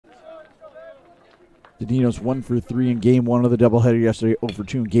Daninos 1 for 3 in game 1 of the doubleheader yesterday, 0 for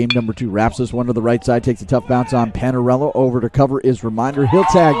 2 in game number 2. Wraps this one to the right side, takes a tough bounce on Panarello. Over to cover is Reminder. He'll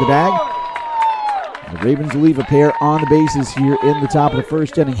tag the bag. The Ravens leave a pair on the bases here in the top of the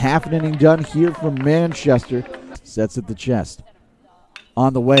first inning. Half an inning done here from Manchester. Sets at the chest.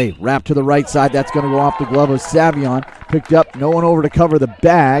 On the way, wrap to the right side. That's going to go off the glove of Savion. Picked up, no one over to cover the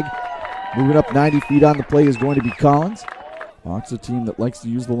bag. Moving up 90 feet on the plate is going to be Collins. Hawks, a team that likes to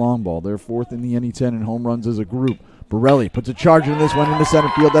use the long ball. They're 4th in the NE10 in home runs as a group. Borrelli puts a charge in this one into center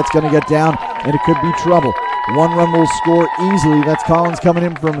field. That's going to get down, and it could be trouble. 1 run will score easily. That's Collins coming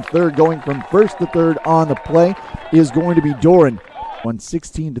in from third. Going from first to third on the play is going to be Doran. Won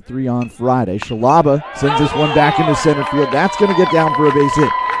 16-3 on Friday. Shalaba sends this one back into center field. That's going to get down for a base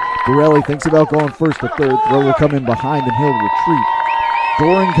hit. Borrelli thinks about going first to third. Throw will come in behind, and he'll retreat.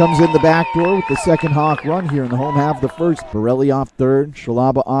 Doran comes in the back door with the second Hawk run here in the home half of the first. Borrelli off third,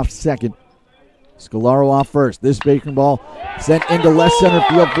 Shalaba off second. Scolaro off first. This breaking ball sent into left center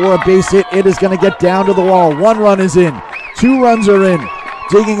field for a base hit. It is going to get down to the wall. 1 run is in. 2 runs are in.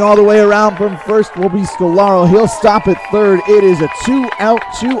 Digging all the way around from first will be Scolaro. He'll stop at third. It is a 2-out,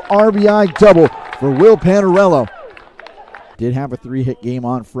 2 RBI double for Will Panarello. Did have a 3-hit game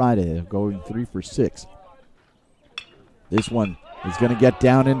on Friday, going 3 for 6. This one is going to get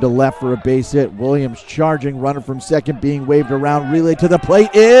down into left for a base hit. Williams charging, runner from second being waved around. Relay to the plate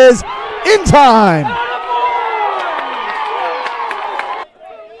is in time.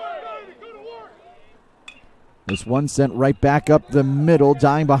 This one sent right back up the middle,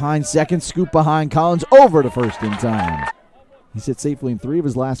 dying behind second, scoop behind Collins, over to first in time. He's hit safely in 3 of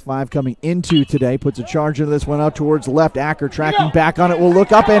his last 5 coming into today. Puts a charge into this one out towards left. Acker tracking back on it, will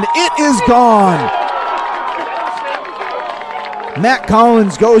look up, and it is gone. Matt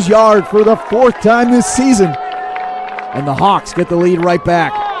Collins goes yard for the 4th time this season, and the Hawks get the lead right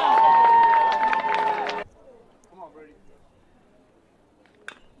back.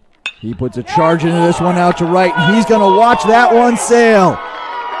 He puts a charge into this one out to right, and he's going to watch that one sail.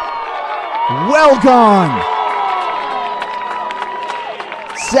 Well gone.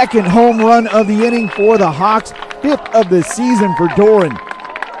 Second home run of the inning for the Hawks, 5th of the season for Doran.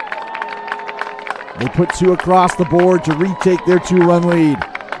 They put 2 across the board to retake their 2-run lead.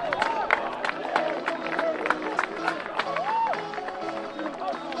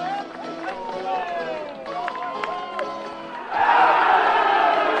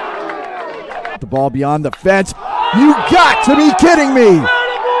 The ball beyond the fence. You got to be kidding me!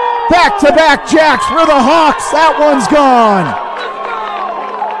 Back-to-back jacks for the Hawks. That one's gone.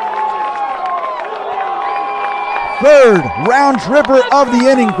 3rd round tripper of the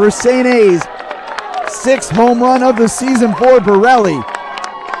inning for St. A's. 6th home run of the season for Borrelli.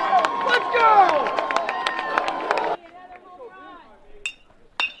 Let's go!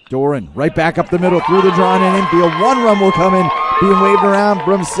 Doran right back up the middle through the drawn in infield. 1 run will come in, being waved around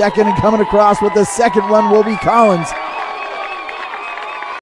from second, and coming across with the second run will be Collins.